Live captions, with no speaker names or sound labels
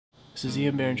This is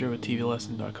Ian Behringer with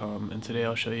TVLesson.com, and today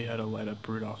I'll show you how to light up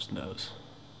Rudolph's nose.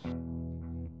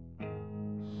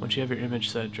 Once you have your image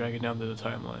set, drag it down to the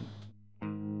timeline.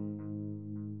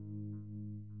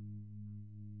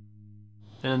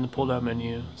 Then in the pull-down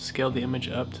menu, scale the image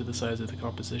up to the size of the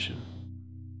composition.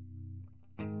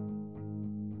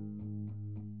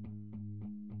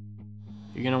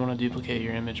 You're going to want to duplicate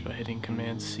your image by hitting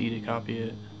Command C to copy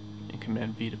it and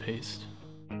Command V to paste.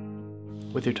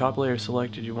 With your top layer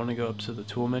selected, you want to go up to the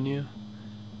tool menu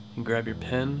and grab your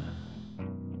pen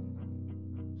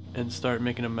and start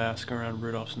making a mask around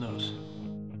Rudolph's nose.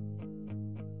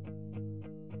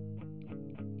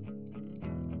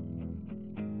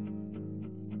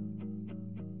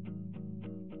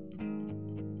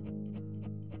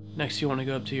 Next, you want to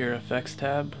go up to your Effects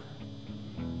tab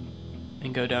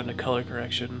and go down to Color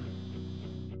Correction,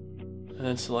 and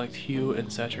then select Hue and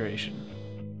Saturation.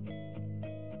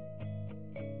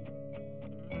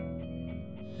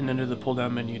 And under the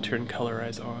pull-down menu, turn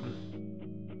Colorize on.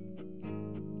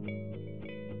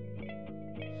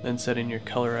 Then set in your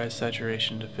Colorize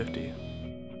Saturation to 50.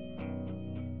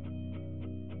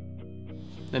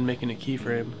 Then making a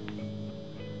keyframe,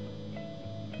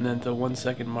 and then at the 1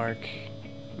 second mark,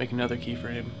 make another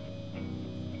keyframe,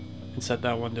 and set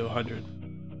that one to 100.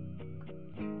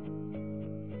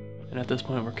 And at this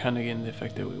point we're kind of getting the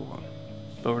effect that we want,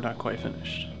 but we're not quite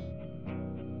finished.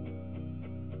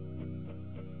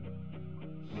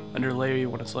 Under layer, you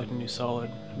want to select a new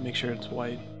solid and make sure it's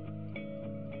white.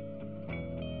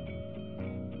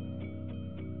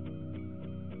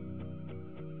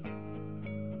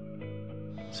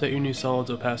 Set your new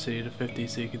solid's opacity to 50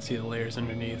 so you can see the layers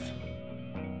underneath.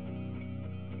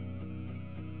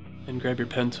 And grab your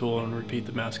pen tool and repeat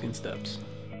the masking steps.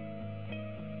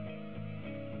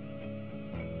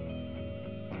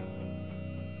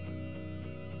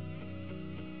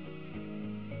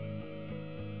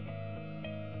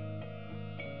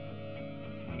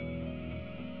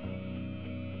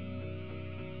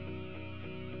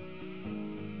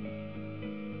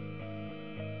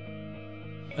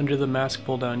 Under the mask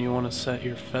pull down, you want to set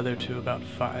your feather to about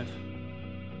 5.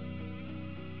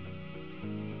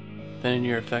 Then in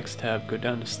your Effects tab, go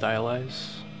down to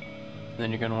Stylize, and then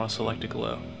you're going to want to select a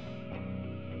glow.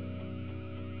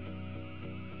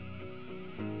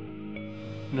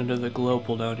 And under the glow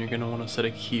pull down, you're going to want to set a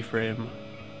keyframe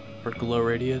for glow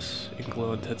radius and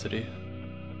glow intensity.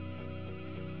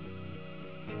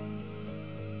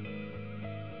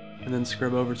 And then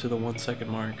scrub over to the 1 second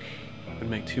mark and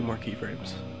make 2 more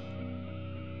keyframes.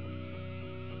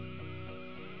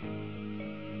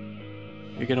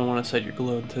 You're going to want to set your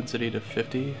glow intensity to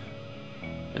 50,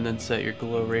 and then set your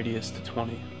glow radius to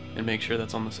 20, and make sure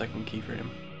that's on the second keyframe.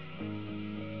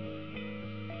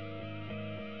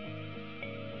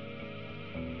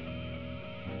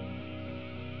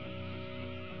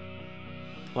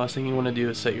 The last thing you want to do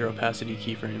is set your opacity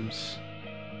keyframes,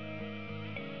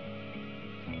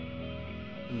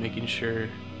 and making sure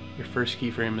your first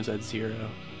keyframe is at 0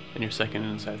 and your second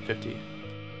is at 50.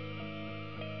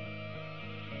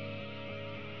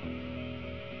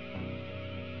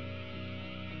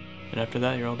 And after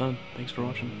that, you're all done. Thanks for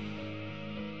watching.